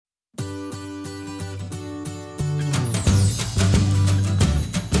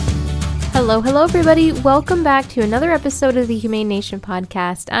Hello, everybody. Welcome back to another episode of the Humane Nation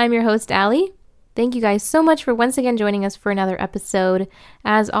podcast. I'm your host, Allie. Thank you guys so much for once again joining us for another episode.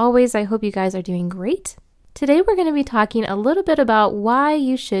 As always, I hope you guys are doing great. Today, we're going to be talking a little bit about why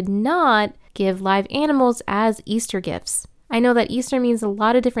you should not give live animals as Easter gifts. I know that Easter means a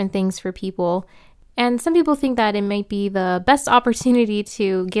lot of different things for people, and some people think that it might be the best opportunity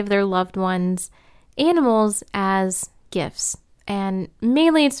to give their loved ones animals as gifts. And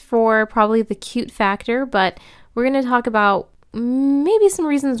mainly it's for probably the cute factor, but we're going to talk about maybe some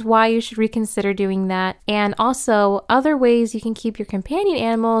reasons why you should reconsider doing that, and also other ways you can keep your companion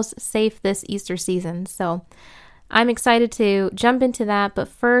animals safe this Easter season. So I'm excited to jump into that, but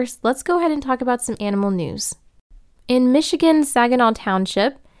first, let's go ahead and talk about some animal news. In Michigan's Saginaw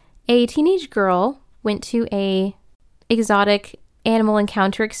Township, a teenage girl went to a exotic animal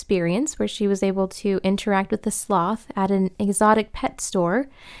encounter experience where she was able to interact with the sloth at an exotic pet store.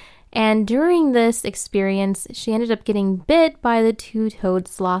 And during this experience, she ended up getting bit by the two-toed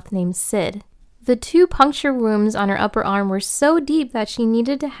sloth named Sid. The 2 puncture wounds on her upper arm were so deep that she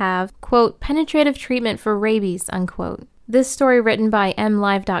needed to have, quote, penetrative treatment for rabies, unquote. This story, written by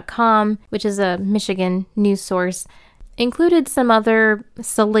MLive.com, which is a Michigan news source, included some other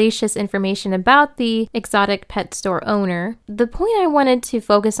salacious information about the exotic pet store owner. The point I wanted to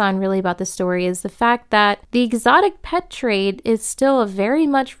focus on really about the story is the fact that the exotic pet trade is still a very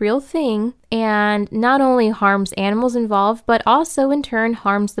much real thing and not only harms animals involved, but also in turn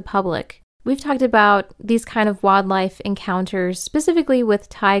harms the public. We've talked about these kind of wildlife encounters, specifically with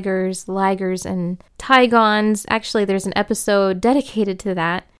tigers, ligers, and tigons. Actually, there's an episode dedicated to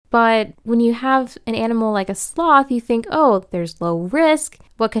that. But when you have an animal like a sloth, you think, oh, there's low risk.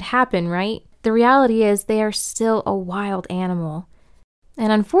 What could happen, right? The reality is they are still a wild animal.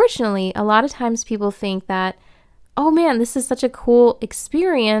 And unfortunately, a lot of times people think that, oh man, this is such a cool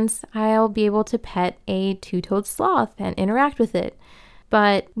experience. I'll be able to pet a two-toed sloth and interact with it.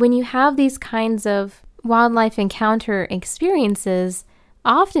 But when you have these kinds of wildlife encounter experiences,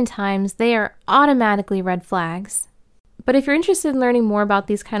 oftentimes they are automatically red flags. But if you're interested in learning more about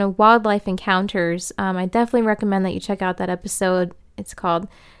these kind of wildlife encounters, I definitely recommend that you check out that episode. It's called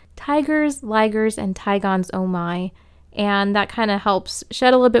Tigers, Ligers, and Tigons Oh My, and that kind of helps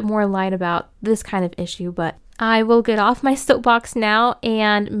shed a little bit more light about this kind of issue. But I will get off my soapbox now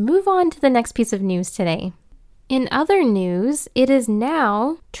and move on to the next piece of news today. In other news, it is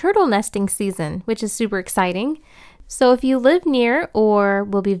now turtle nesting season, which is super exciting. So if you live near or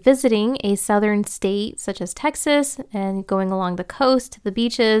will be visiting a southern state such as Texas and going along the coast to the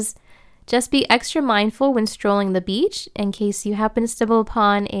beaches, just be extra mindful when strolling the beach in case you happen to stumble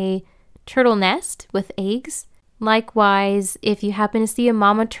upon a turtle nest with eggs. Likewise, if you happen to see a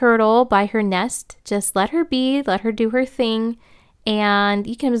mama turtle by her nest, just let her be, let her do her thing, and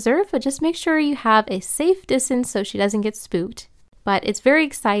you can observe, but just make sure you have a safe distance so she doesn't get spooked. But it's very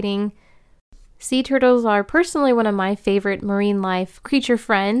exciting. Sea turtles are personally one of my favorite marine life creature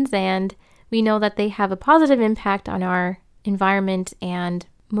friends, and we know that they have a positive impact on our environment and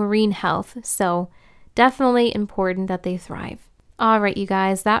marine health, so definitely important that they thrive. All right, you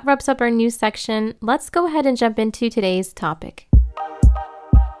guys, that wraps up our news section. Let's go ahead and jump into today's topic.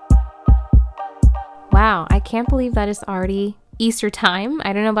 Wow, I can't believe that it's already Easter time.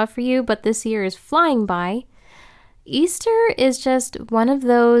 I don't know about for you, but this year is flying by. Easter is just one of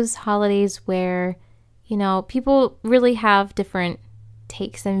those holidays where, people really have different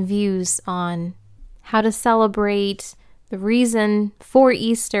takes and views on how to celebrate, the reason for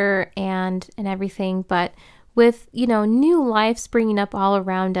Easter and everything. But with, new life springing up all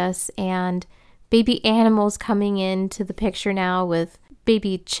around us and baby animals coming into the picture now with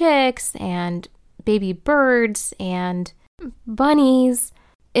baby chicks and baby birds and bunnies,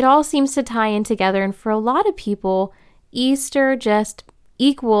 it all seems to tie in together, and for a lot of people, Easter just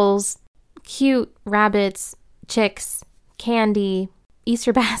equals cute rabbits, chicks, candy,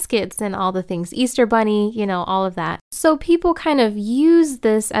 Easter baskets, and all the things. Easter bunny, all of that. So people kind of use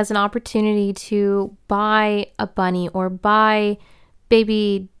this as an opportunity to buy a bunny or buy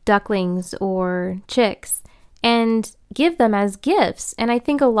baby ducklings or chicks and give them as gifts. And I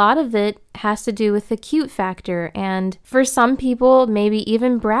think a lot of it has to do with the cute factor. And for some people, maybe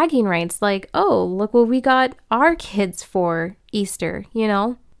even bragging rights, like, oh, look what we got our kids for Easter,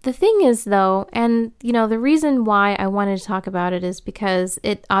 The thing is, though, and, the reason why I wanted to talk about it is because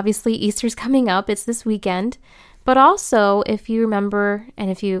obviously Easter's coming up. It's this weekend. But also, if you remember,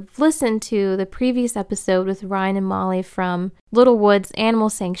 and if you've listened to the previous episode with Ryan and Molly from Little Woods Animal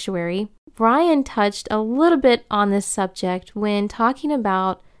Sanctuary, Ryan touched a little bit on this subject when talking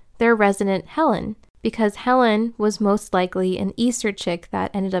about their resident Helen. because Helen was most likely an Easter chick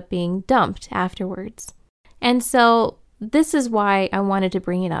that ended up being dumped afterwards. And so this is why I wanted to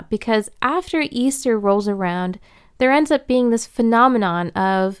bring it up, because after Easter rolls around, there ends up being this phenomenon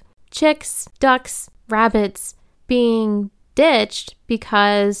of chicks, ducks, rabbits being ditched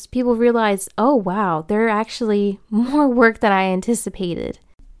because people realize, oh wow, they're actually more work than I anticipated.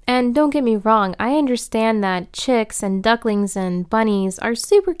 And don't get me wrong, I understand that chicks and ducklings and bunnies are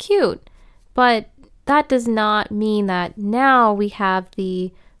super cute, but that does not mean that now we have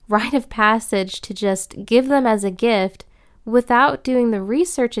the rite of passage to just give them as a gift without doing the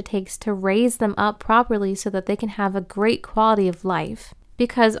research it takes to raise them up properly so that they can have a great quality of life.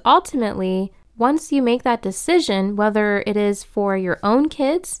 Because ultimately, once you make that decision, whether it is for your own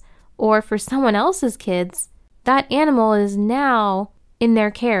kids or for someone else's kids, that animal is now in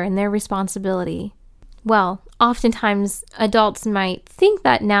their care and their responsibility. Well, oftentimes adults might think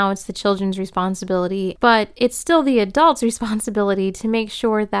that now it's the children's responsibility, but it's still the adult's responsibility to make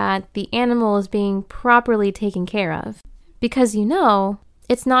sure that the animal is being properly taken care of. Because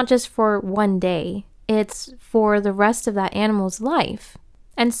it's not just for one day, it's for the rest of that animal's life.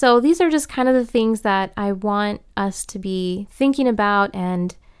 And so these are just kind of the things that I want us to be thinking about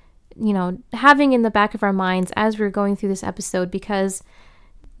and, having in the back of our minds as we're going through this episode, because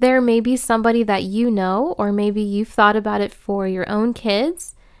there may be somebody that or maybe you've thought about it for your own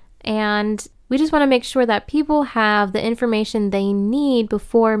kids, and we just want to make sure that people have the information they need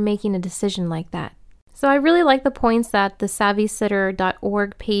before making a decision like that. So I really like the points that the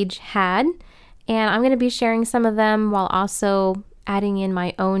SavvySitter.org page had, and I'm going to be sharing some of them while also adding in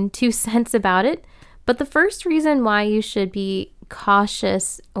my own 2 cents about it. But the first reason why you should be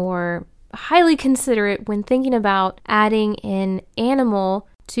cautious or highly considerate when thinking about adding an animal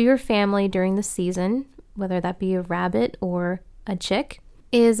to your family during the season, whether that be a rabbit or a chick,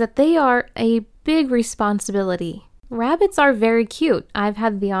 is that they are a big responsibility. Rabbits are very cute. I've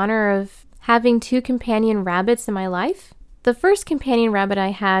had the honor of having 2 companion rabbits in my life. The first companion rabbit I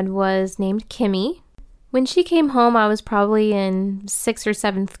had was named Kimmy. When she came home, I was probably in 6th or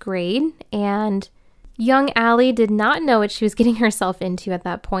 7th grade, and young Allie did not know what she was getting herself into at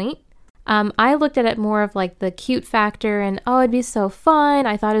that point. I looked at it more of like the cute factor and, oh, it'd be so fun.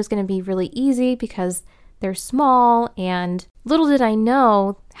 I thought it was going to be really easy because they're small, and little did I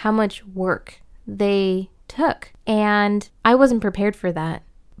know how much work they took, and I wasn't prepared for that.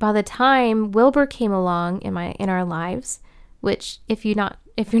 By the time Wilbur came along in our lives, which if you're not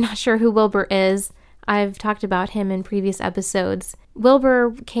sure who Wilbur is, I've talked about him in previous episodes.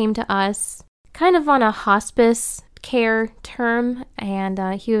 Wilbur came to us kind of on a hospice care term, and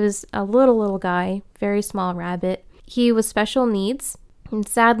he was a little guy, very small rabbit. He was special needs, and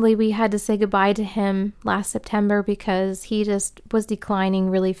sadly we had to say goodbye to him last September because he just was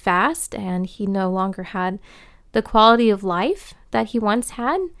declining really fast and he no longer had the quality of life that he once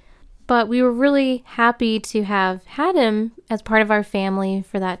had. But we were really happy to have had him as part of our family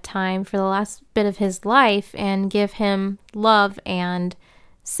for that time, for the last bit of his life, and give him love and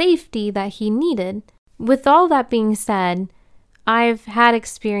safety that he needed. With all that being said, I've had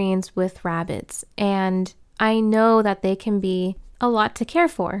experience with rabbits, and I know that they can be a lot to care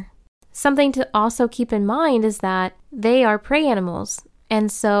for. Something to also keep in mind is that they are prey animals,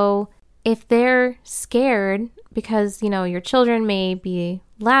 and so if they're scared because, your children may be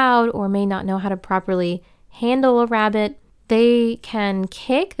loud or may not know how to properly handle a rabbit, they can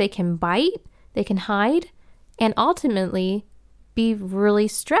kick, they can bite, they can hide, and ultimately be really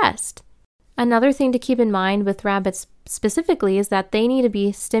stressed. Another thing to keep in mind with rabbits specifically is that they need to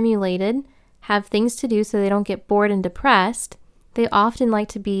be stimulated, have things to do so they don't get bored and depressed. They often like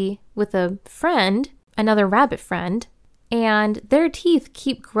to be with a friend, another rabbit friend, and their teeth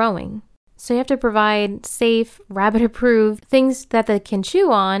keep growing. So you have to provide safe, rabbit-approved things that they can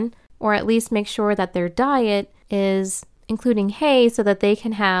chew on, or at least make sure that their diet is including hay so that they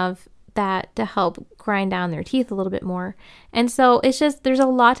can have that to help grind down their teeth a little bit more. And so it's just, there's a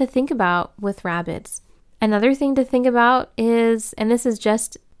lot to think about with rabbits. Another thing to think about is, and this is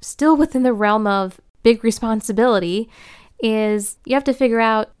just still within the realm of big responsibility, is you have to figure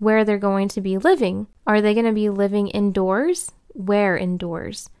out where they're going to be living. Are they going to be living indoors? Where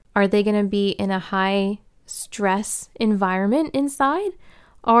indoors? Are they going to be in a high stress environment inside?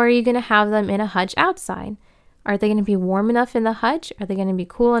 Or are you going to have them in a hutch outside? Are they going to be warm enough in the hutch? Are they going to be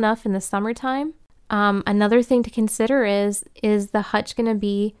cool enough in the summertime? Another thing to consider is the hutch going to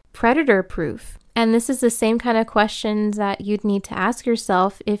be predator proof? And this is the same kind of questions that you'd need to ask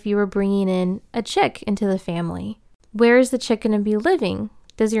yourself if you were bringing in a chick into the family. Where is the chick going to be living?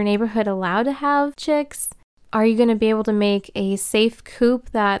 Does your neighborhood allow to have chicks? Are you going to be able to make a safe coop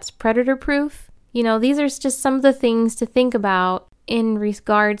that's predator proof? These are just some of the things to think about in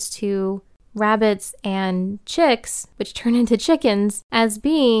regards to rabbits and chicks, which turn into chickens, as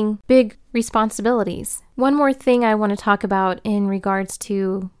being big responsibilities. One more thing I want to talk about in regards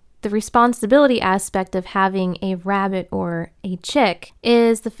to the responsibility aspect of having a rabbit or a chick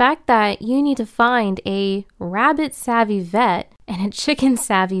is the fact that you need to find a rabbit-savvy vet and a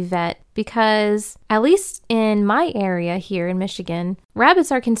chicken-savvy vet, because at least in my area here in Michigan,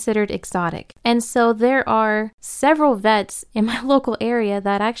 rabbits are considered exotic. And so there are several vets in my local area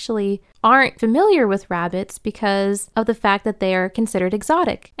that actually aren't familiar with rabbits because of the fact that they are considered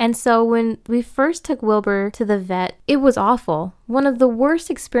exotic. And so when we first took Wilbur to the vet, it was awful. One of the worst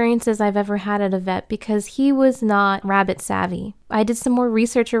experiences I've ever had at a vet because he was not rabbit savvy. I did some more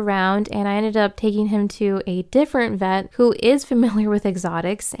research around and I ended up taking him to a different vet who is familiar with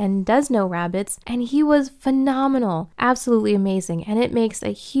exotics and does know rabbits, and he was phenomenal, absolutely amazing. And it makes a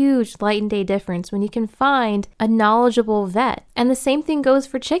huge light and day difference when you can find a knowledgeable vet. And the same thing goes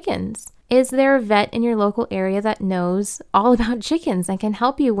for chickens. Is there a vet in your local area that knows all about chickens and can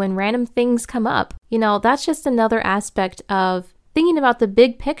help you when random things come up? That's just another aspect of thinking about the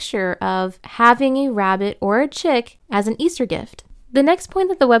big picture of having a rabbit or a chick as an Easter gift. The next point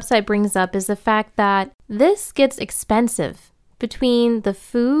that the website brings up is the fact that this gets expensive between the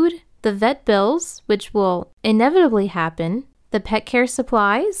food, the vet bills, which will inevitably happen, the pet care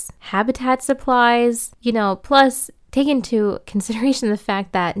supplies, habitat supplies, plus take into consideration the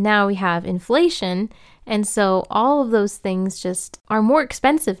fact that now we have inflation, and so all of those things just are more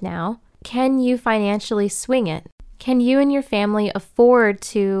expensive now. Can you financially swing it? Can you and your family afford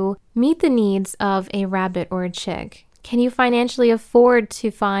to meet the needs of a rabbit or a chick? Can you financially afford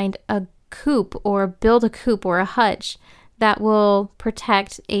to find a coop or build a coop or a hutch that will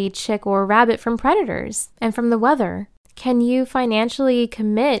protect a chick or a rabbit from predators and from the weather? Can you financially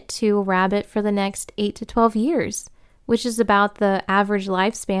commit to a rabbit for the next 8 to 12 years, which is about the average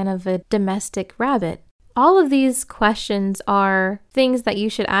lifespan of a domestic rabbit? All of these questions are things that you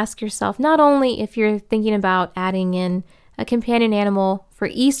should ask yourself, not only if you're thinking about adding in a companion animal for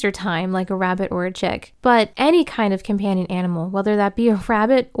Easter time, like a rabbit or a chick, but any kind of companion animal, whether that be a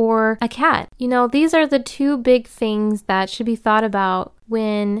rabbit or a cat. These are the two big things that should be thought about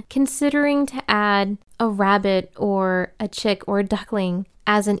when considering to add a rabbit or a chick or a duckling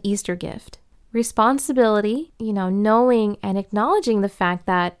as an Easter gift. Responsibility, knowing and acknowledging the fact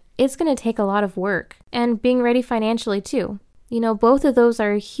that it's going to take a lot of work, and being ready financially too. Both of those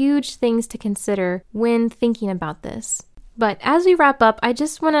are huge things to consider when thinking about this. But as we wrap up, I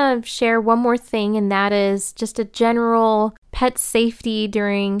just want to share one more thing, and that is just a general pet safety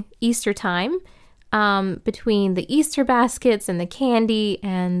during Easter time, between the Easter baskets and the candy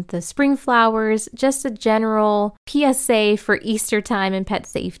and the spring flowers, just a general PSA for Easter time and pet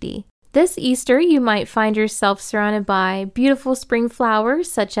safety. This Easter, you might find yourself surrounded by beautiful spring flowers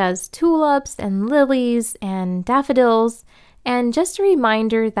such as tulips and lilies and daffodils. And just a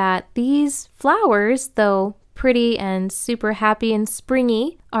reminder that these flowers, though pretty and super happy and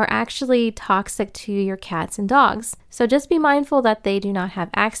springy, are actually toxic to your cats and dogs. So just be mindful that they do not have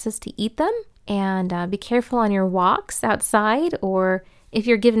access to eat them, and be careful on your walks outside, or if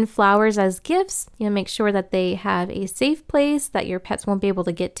you're given flowers as gifts, make sure that they have a safe place that your pets won't be able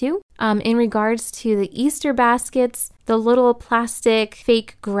to get to. In regards to the Easter baskets, the little plastic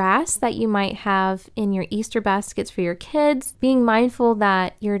fake grass that you might have in your Easter baskets for your kids, being mindful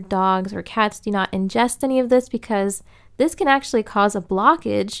that your dogs or cats do not ingest any of this, because this can actually cause a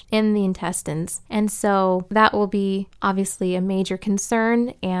blockage in the intestines. And so that will be obviously a major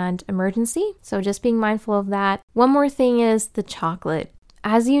concern and emergency. So just being mindful of that. One more thing is the chocolate.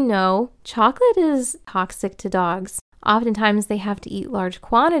 As you know, chocolate is toxic to dogs. Oftentimes they have to eat large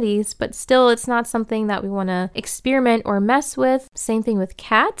quantities, but still it's not something that we want to experiment or mess with. Same thing with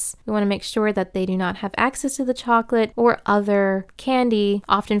cats. We want to make sure that they do not have access to the chocolate or other candy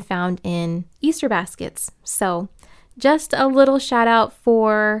often found in Easter baskets. So just a little shout out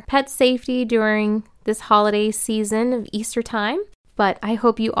for pet safety during this holiday season of Easter time. But I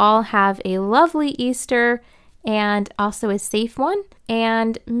hope you all have a lovely Easter and also a safe one.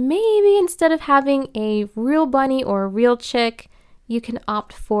 And maybe instead of having a real bunny or a real chick, you can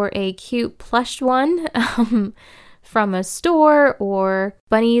opt for a cute plush one from a store, or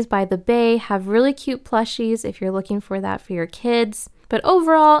Bunnies by the Bay have really cute plushies if you're looking for that for your kids. But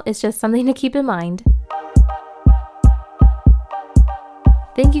overall, it's just something to keep in mind.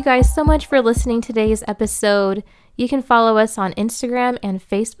 Thank you guys so much for listening to today's episode. You can follow us on Instagram and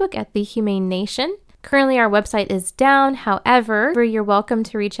Facebook at The Humane Nation. Currently, our website is down. However, you're welcome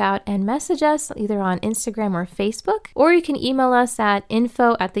to reach out and message us either on Instagram or Facebook, or you can email us at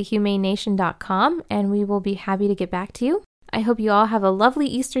info@thehumanenation.com, and we will be happy to get back to you. I hope you all have a lovely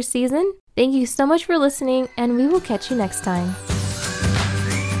Easter season. Thank you so much for listening, and we will catch you next time.